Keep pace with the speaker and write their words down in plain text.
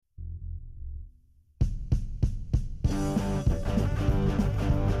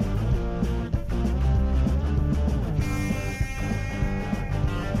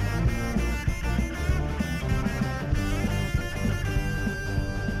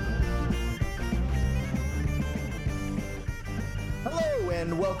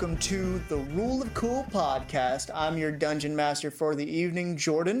and welcome to the Rule of Cool podcast. I'm your dungeon master for the evening,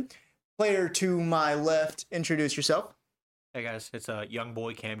 Jordan. Player to my left, introduce yourself. Hey guys, it's young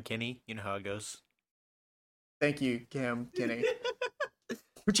boy Cam Kinney. You know how it goes. Thank you, Cam Kinney.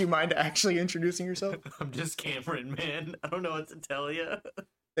 Would you mind actually introducing yourself? I'm just Cameron, man. I don't know what to tell you.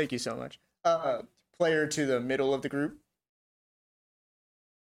 Thank you so much. Player to the middle of the group.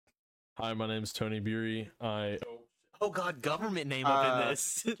 Hi, my name's Tony Bury. Oh god, government name up in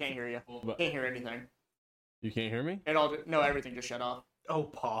this. Can't hear you. Can't hear anything. You can't hear me? No, everything just shut off. Oh,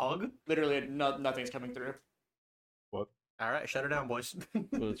 Pog. Literally, nothing's coming through. What? Alright, shut her down, boys.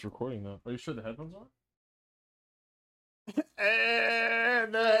 But it's recording now. Are you sure the headphones are?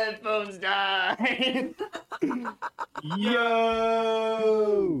 And the headphones died.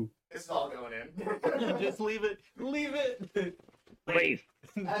 Yo! It's all going in. Just leave it. Leave it. Wait.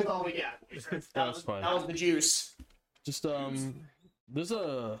 That's all we got. That's fine. That was the juice. Just, there's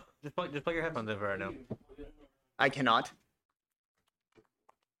a... Just plug your headphones in for right now. I cannot.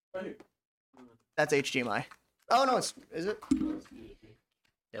 That's HDMI. Oh no, is it?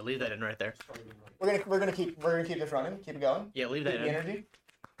 Yeah, leave that in right there. We're gonna keep this running. Keep it going. Yeah, leave Keep that the in. energy.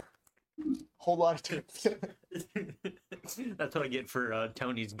 Whole lot of tape. That's what I get for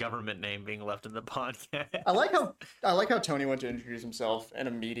Tony's government name being left in the podcast. I like how Tony went to introduce himself and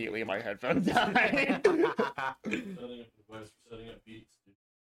immediately my headphones died.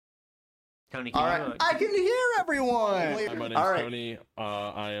 Tony, All right, I can hear everyone. Hi, my name's All right. Tony.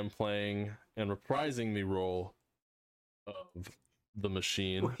 I am playing and reprising the role of the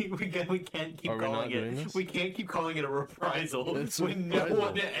machine. we can't keep Are we not calling doing it. this? We can't keep calling it a reprisal It's a when no reprisal.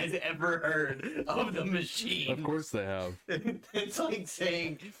 one has ever heard of the machine. Of course they have. It's like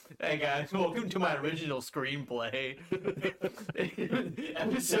saying, "Hey guys, welcome to my original screenplay,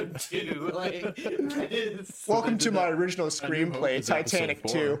 episode 2." Like, that is... Welcome to my original hope screenplay, it's episode Titanic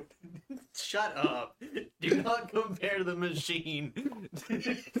 4. 2. Shut up! Do not compare the machine.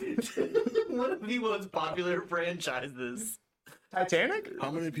 One of the most popular franchises. Titanic?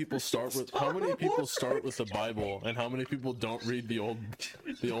 How many people start with the Bible, and how many people don't read the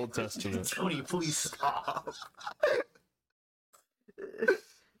Old Testament? Tony, please stop.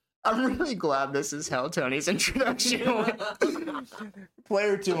 I'm really glad this is how Tony's introduction went.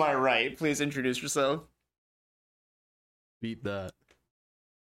 Player to my right, please introduce yourself. Beat that.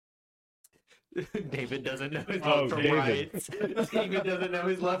 David doesn't know his Oh, left from David. right. David doesn't know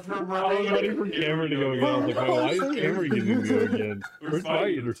his left from I was right. ready for Cameron to go again. I was like, oh, why is Cameron getting to go again? Where's my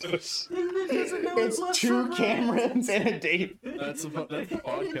introduction? David doesn't know his It's left two from right. Camerons and a Dave. That's the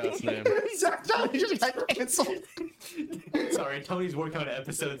podcast name. Tony just got canceled. Sorry, Tony's working on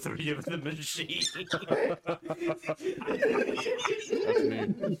episode 3 of The Machine. That's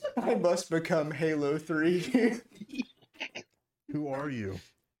me. I must become Halo 3. Who are you?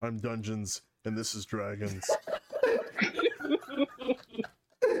 I'm Dungeons, and this is Dragons.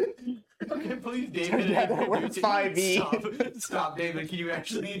 Okay, please, David. Together we're introduce- 5e. Stop, David. Can you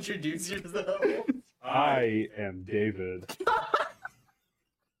actually introduce yourself? I am David.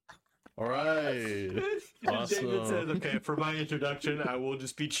 All right. David Awesome. says, okay, for my introduction, I will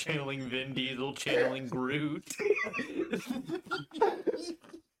just be channeling Vin Diesel, channeling Groot.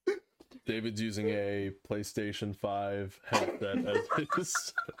 David's using a PlayStation 5 headset as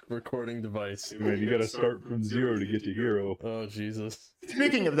his recording device. Man, you gotta start from zero to get to hero. Oh, Jesus.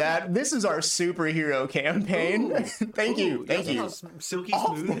 Speaking of that, this is our superhero campaign. Thank you. How silky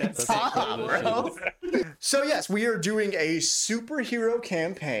Off smooth the that's top, bro. So yes, we are doing a superhero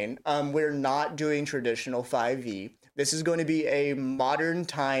campaign. We're not doing traditional 5e. This is going to be a modern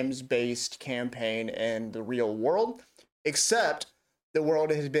times based campaign in the real world, except the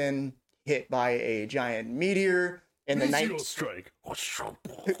world has been hit by a giant meteor in the Zero 19... strike.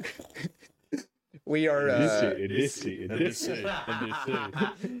 We are And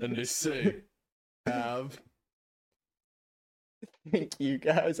they say, have. thank you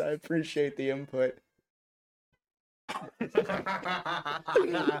guys. I appreciate the input. This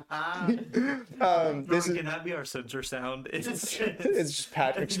is Can that be our censor sound? It's just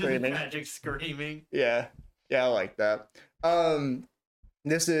Patrick screaming. Patrick screaming. Yeah, I like that.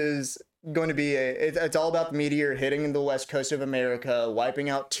 This is going to be it's all about the meteor hitting the west coast of America, wiping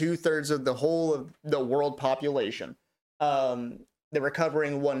out 2/3 of the whole of the world population. They're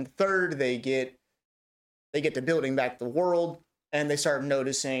recovering 1/3. They get to building back the world, and they start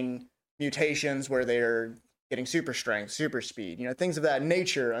noticing mutations where they're getting super strength, super speed, things of that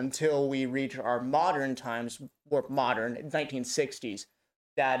nature, until we reach our modern times, or modern 1960s,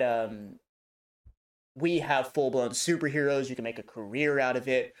 that we have full-blown superheroes. You can make a career out of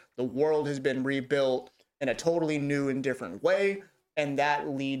it. The world has been rebuilt in a totally new and different way. and that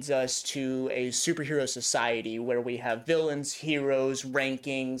leads us to a superhero society where we have villains, heroes,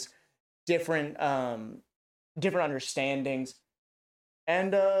 rankings, different different understandings,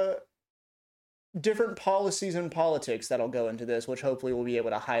 and different policies and politics that'll go into this, which hopefully we'll be able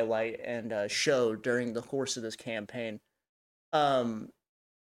to highlight and show during the course of this campaign. Politics?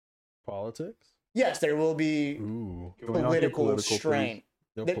 Yes, there will be Ooh. Can we not get political political, strain.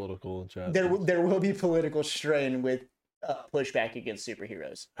 No There- political in chat. There will be political strain with pushback against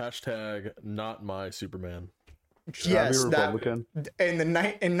superheroes. Hashtag not my Superman. Should I be Yes, that Republican? in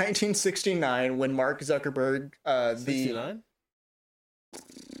 1969 when Mark Zuckerberg, the 69?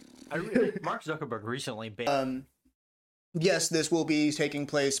 Mark Zuckerberg recently banned. Yes, this will be taking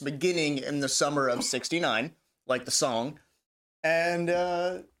place beginning in the summer of '69, like the song,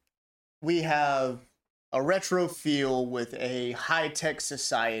 and we have a retro feel with a high-tech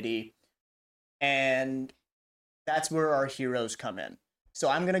society, and that's where our heroes come in. So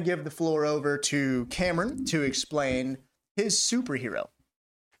I'm gonna give the floor over to Cameron to explain his superhero.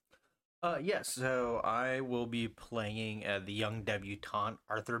 Yes, so I will be playing the young debutante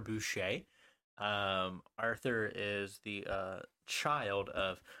Arthur Boucher. Arthur is the child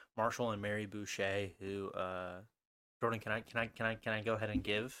of Marshall and Mary Boucher, who Jordan, can I go ahead and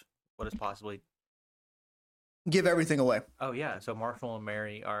give what is possibly? Give everything away. Oh yeah, so Marshall and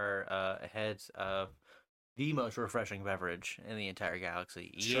Mary are heads of the most refreshing beverage in the entire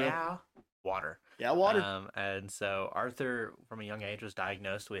galaxy. Sure. Yeah, water. Yeah, water. And so Arthur, from a young age, was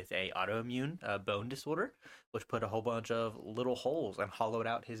diagnosed with a autoimmune bone disorder, which put a whole bunch of little holes and hollowed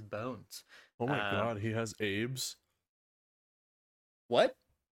out his bones. Oh my god, he has Abe's What?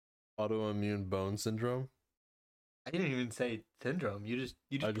 autoimmune bone syndrome. I didn't even say syndrome. You just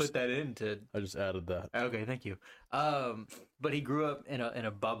I put just- that into. I just added that. Okay, thank you. But he grew up in a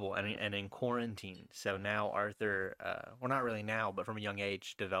bubble and in quarantine. So now Arthur, well, not really now, but from a young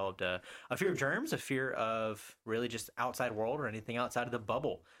age, developed a fear of germs, a fear of really just outside world or anything outside of the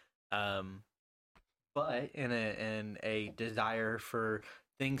bubble. But in a desire for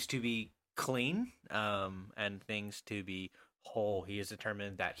things to be clean, and things to be whole, he has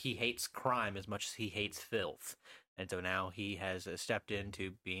determined that he hates crime as much as he hates filth. And so now he has stepped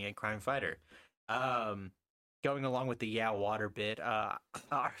into being a crime fighter. Going along with the water bit,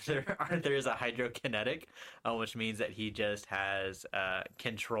 Arthur is a hydrokinetic, which means that he just has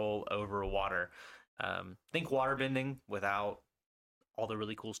control over water. Think waterbending without all the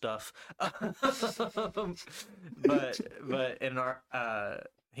really cool stuff. but in our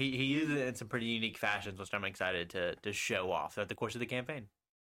he uses it in some pretty unique fashions, which I'm excited to show off throughout the course of the campaign.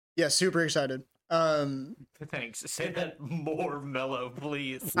 Yeah, super excited. Thanks. Say that more mellow,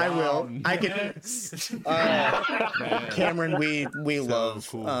 please. I will. I can. Cameron, we So love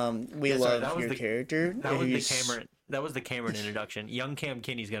cool. we Yeah, sorry, love that was your the- character. That was the He's- Cameron. That was the Cameron introduction. Young Cam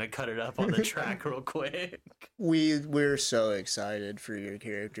Kinney's gonna cut it up on the track real quick. We're so excited for your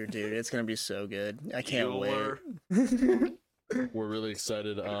character, dude. It's gonna be so good. I can't Bueller. wait. We're really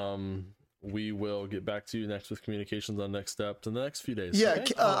excited. We will get back to you next with communications on next steps in the next few days. Yeah,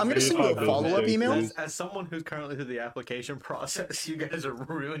 I'm gonna send you a 85 follow-up business email. days. As someone who's currently through the application process, you guys are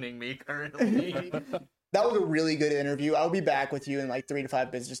ruining me currently. That was a really good interview. I'll be back with you in like 3 to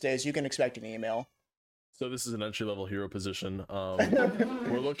 5 business days. You can expect an email. So this is an entry-level hero position.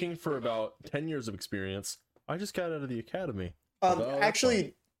 We're looking for about 10 years of experience. I just got out of the academy. Oh, that's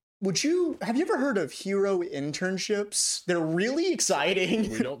Actually, have you ever heard of hero internships? They're really exciting.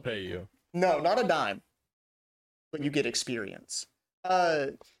 We don't pay you. No, not a dime. But you get experience.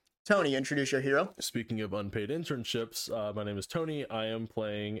 Tony, introduce your hero. Speaking of unpaid internships, my name is Tony. I am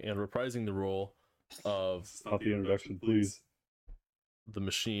playing and reprising the role of Stop the introduction, please. the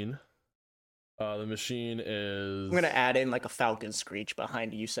Machine. The Machine is... I'm gonna add in like a falcon screech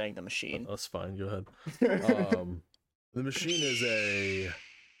behind you saying the machine. That's fine. Go ahead. The Machine is a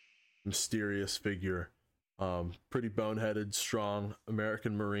mysterious figure. Pretty boneheaded, strong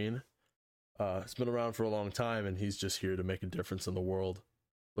American Marine. He's been around for a long time, and he's just here to make a difference in the world.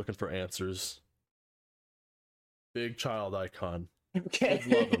 Looking for answers. Big child icon. Kids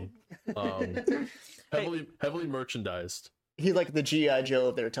love Okay. him. Heavily merchandised. He's like the G.I. Joe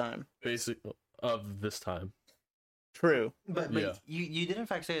of their time. Basic of this time. True. But Yeah. you did in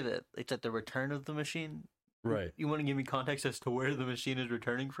fact say that it's at the return of the machine. Right. You want to give me context as to where the machine is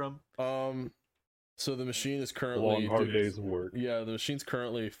returning from? So the Machine is A currently long, hard days of work. Yeah, the Machine's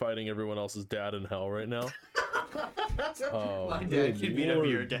currently fighting everyone else's dad in hell right now. My dad good could beat up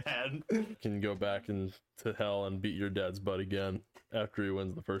your lord. dad. Can go back into hell and beat your dad's butt again after he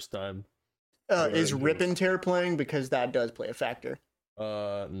wins the first time. Is Rip and Tear playing? Because that does play a factor.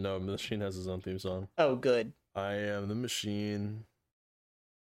 No, Machine has his own theme song. Oh, good. I am the Machine.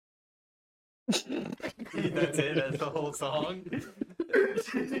 That's it. That's the whole song.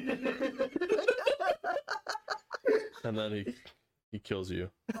 And then he kills you.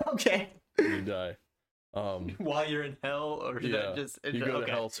 Okay. And you die. While you're in hell, or Yeah, that just you go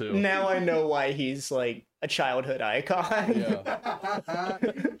to hell too. Now I know why he's like a childhood icon. Yeah.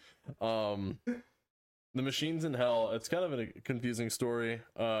 The machines in hell, it's kind of a confusing story.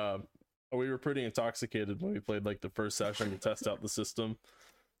 We were pretty intoxicated when we played like the first session to test out the system,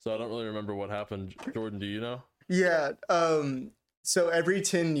 so I don't really remember what happened. Jordan, do you know? Yeah. So every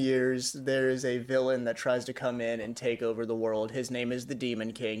 10 years, there is a villain that tries to come in and take over the world. His name is the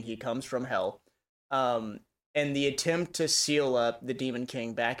Demon King. He comes from hell. And the attempt to seal up the Demon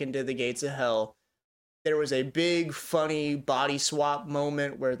King back into the gates of hell, there was a big, funny body swap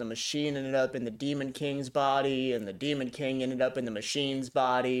moment where the machine ended up in the Demon King's body, and the Demon King ended up in the machine's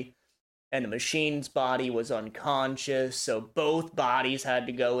body, and the machine's body was unconscious, so both bodies had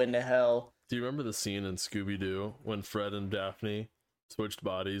to go into hell. Do you remember the scene in Scooby-Doo when Fred and Daphne switched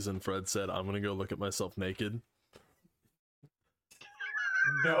bodies and Fred said, "I'm gonna go look at myself naked"?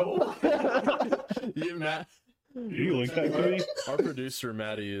 No. Yeah, Matt. Can you link that to me? Our producer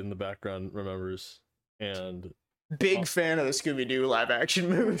Maddie in the background remembers, and Big fan of the Scooby-Doo live-action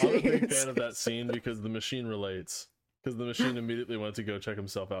movie. I'm a big fan of that scene because the machine relates. Because the machine immediately went to go check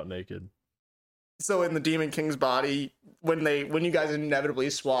himself out naked. So in the Demon King's body, when you guys inevitably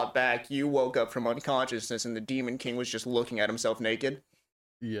swapped back, you woke up from unconsciousness and the Demon King was just looking at himself naked?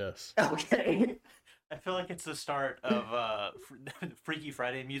 Yes. Okay. I feel like it's the start of Freaky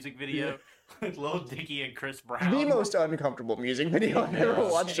Friday music video with Lil Dicky and Chris Brown. The most uncomfortable music video I've ever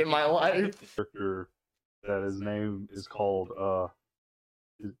watched in my life. Character that his name is called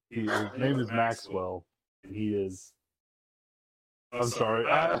his name is Maxwell, and he is. I'm sorry.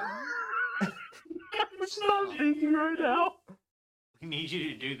 I'm just not thinking right now. We need you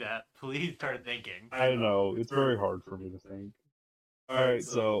to do that. Please start thinking. I know it's very hard for me to think. All right,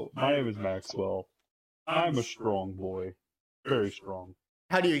 so my name is Maxwell. I'm a strong boy, very strong.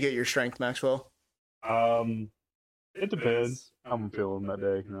 How do you get your strength, Maxwell? It depends how I'm feeling that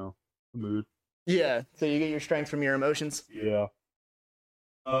day. The mood. Yeah, so you get your strength from your emotions? Yeah.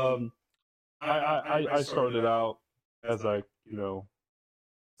 I started out as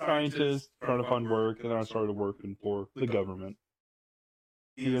scientist trying to find work, and then I started working for the government.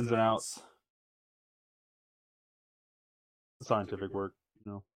 The ins and outs. Scientific work,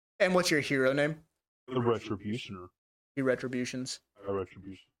 And what's your hero name? The Retributioner. Your Retributions. I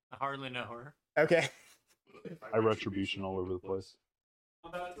retribution. I hardly know her. Okay. I retribution all over the place.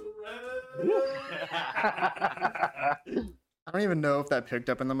 I don't even know if that picked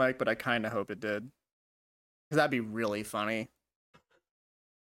up in the mic, but I kind of hope it did. Because that'd be really funny.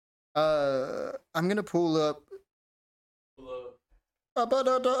 I'm going to pull up.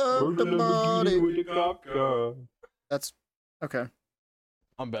 That's okay.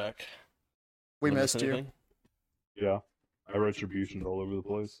 I'm back. We Wanna missed miss you. anything? Yeah, I retribution all over the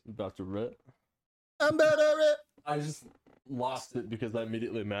place. Dr. Rit. I'm better it. I just lost it because I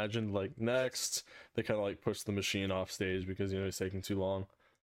immediately imagined like next they kind of like push the machine off stage because it's taking too long,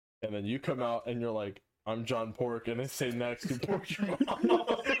 and then you come out and you're like, "I'm John Pork," and they say next you pork your mom.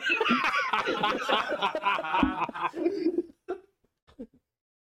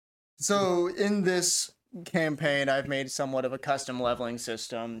 So in this campaign, I've made somewhat of a custom leveling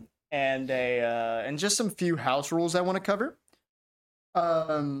system and and just some few house rules I want to cover.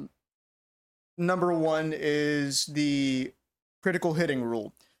 Number one is the critical hitting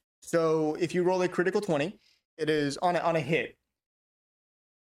rule. So if you roll a critical 20, it is on a hit.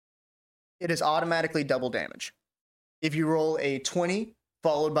 It is automatically double damage. If you roll a 20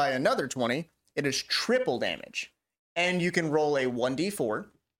 followed by another 20, it is triple damage. And you can roll a 1d4.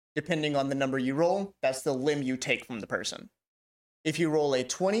 Depending on the number you roll, that's the limb you take from the person. If you roll a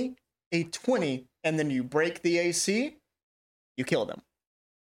 20, and then you break the AC, you kill them.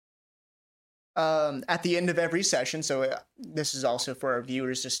 At the end of every session, so this is also for our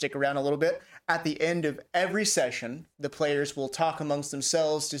viewers to stick around a little bit. At the end of every session, the players will talk amongst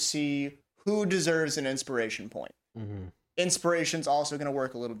themselves to see who deserves an inspiration point. Mm-hmm. Inspiration's also going to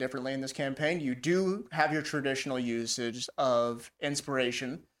work a little differently in this campaign. You do have your traditional usage of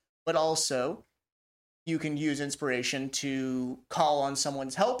inspiration, but also you can use inspiration to call on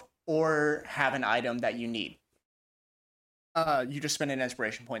someone's help or have an item that you need. You just spend an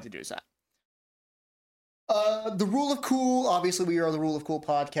inspiration point to do that. The rule of cool, obviously we are the Rule of Cool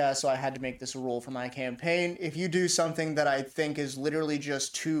podcast, so I had to make this a rule for my campaign. If you do something that I think is literally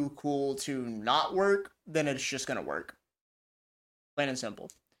just too cool to not work, then it's just going to work. Plain and simple.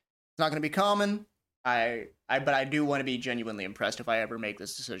 It's not going to be common, but I do want to be genuinely impressed if I ever make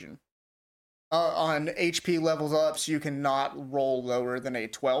this decision. On HP levels ups, you cannot roll lower than a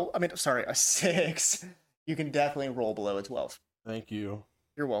 12. I mean, sorry, a 6. You can definitely roll below a 12. Thank you.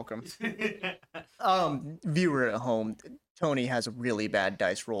 You're welcome. Viewer at home, Tony has really bad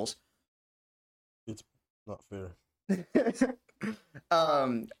dice rolls. It's not fair.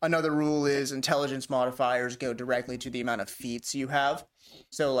 Another rule is intelligence modifiers go directly to the amount of feats you have.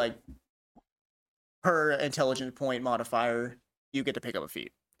 So, like, per intelligence point modifier, you get to pick up a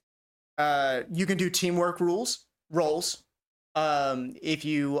feat. You can do teamwork rolls. If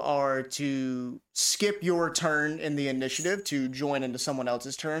you are to skip your turn in the initiative to join into someone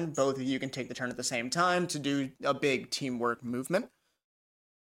else's turn, both of you can take the turn at the same time to do a big teamwork movement.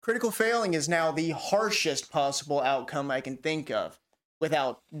 Critical failing is now the harshest possible outcome I can think of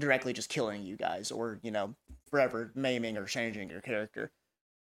without directly just killing you guys or, forever maiming or changing your character.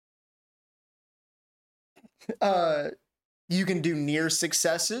 You can do near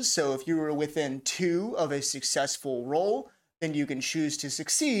successes, so if you were within 2 of a successful roll, then you can choose to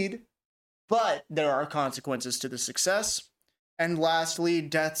succeed, but there are consequences to the success. And lastly,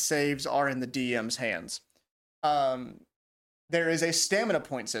 death saves are in the DM's hands. There is a stamina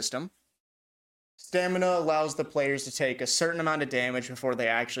point system. Stamina allows the players to take a certain amount of damage before they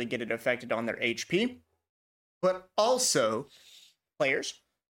actually get it affected on their HP. But also, players,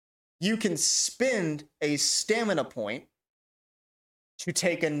 you can spend a stamina point to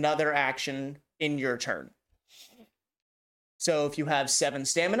take another action in your turn. So if you have 7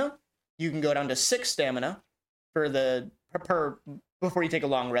 stamina, you can go down to 6 stamina before you take a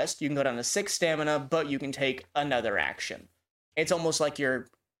long rest. You can go down to 6 stamina, but you can take another action. It's almost like you're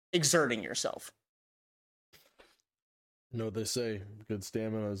exerting yourself. You know what they say, good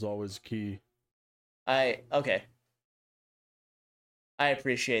stamina is always key. Okay. I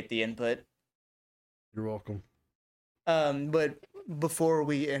appreciate the input. You're welcome. But before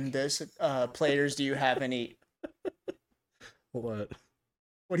we end this, players, do you have any... What?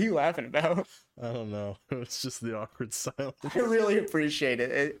 What are you laughing about? I don't know. It's just the awkward silence. I really appreciate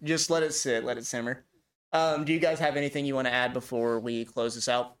it. Just let it sit, let it simmer. Do you guys have anything you want to add before we close this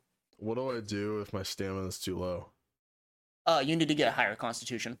out? What do I do if my stamina is too low? You need to get a higher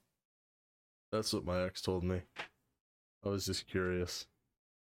constitution. That's what my ex told me. I was just curious.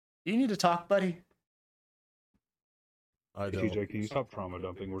 You need to talk, buddy. I don't. TJ, can you stop trauma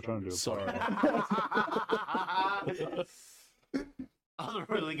dumping? We're trying to do a Sorry. That was a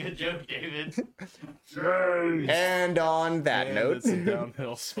really good joke, David. And on that And note, it's a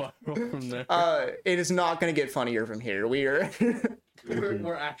downhill spiral from there. it is not going to get funnier from here. We're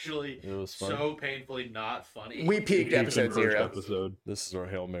actually It was fun. so painfully not funny. we peaked episode 0. Episode. This is our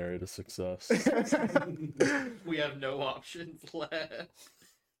Hail Mary to success. We have no options left.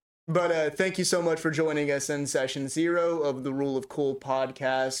 But thank you so much for joining us in session 0 of the Rule of Cool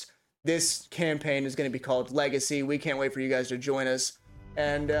podcast. This campaign is going to be called Legacy. We can't wait for you guys to join us.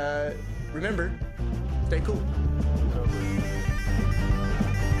 And remember, stay cool.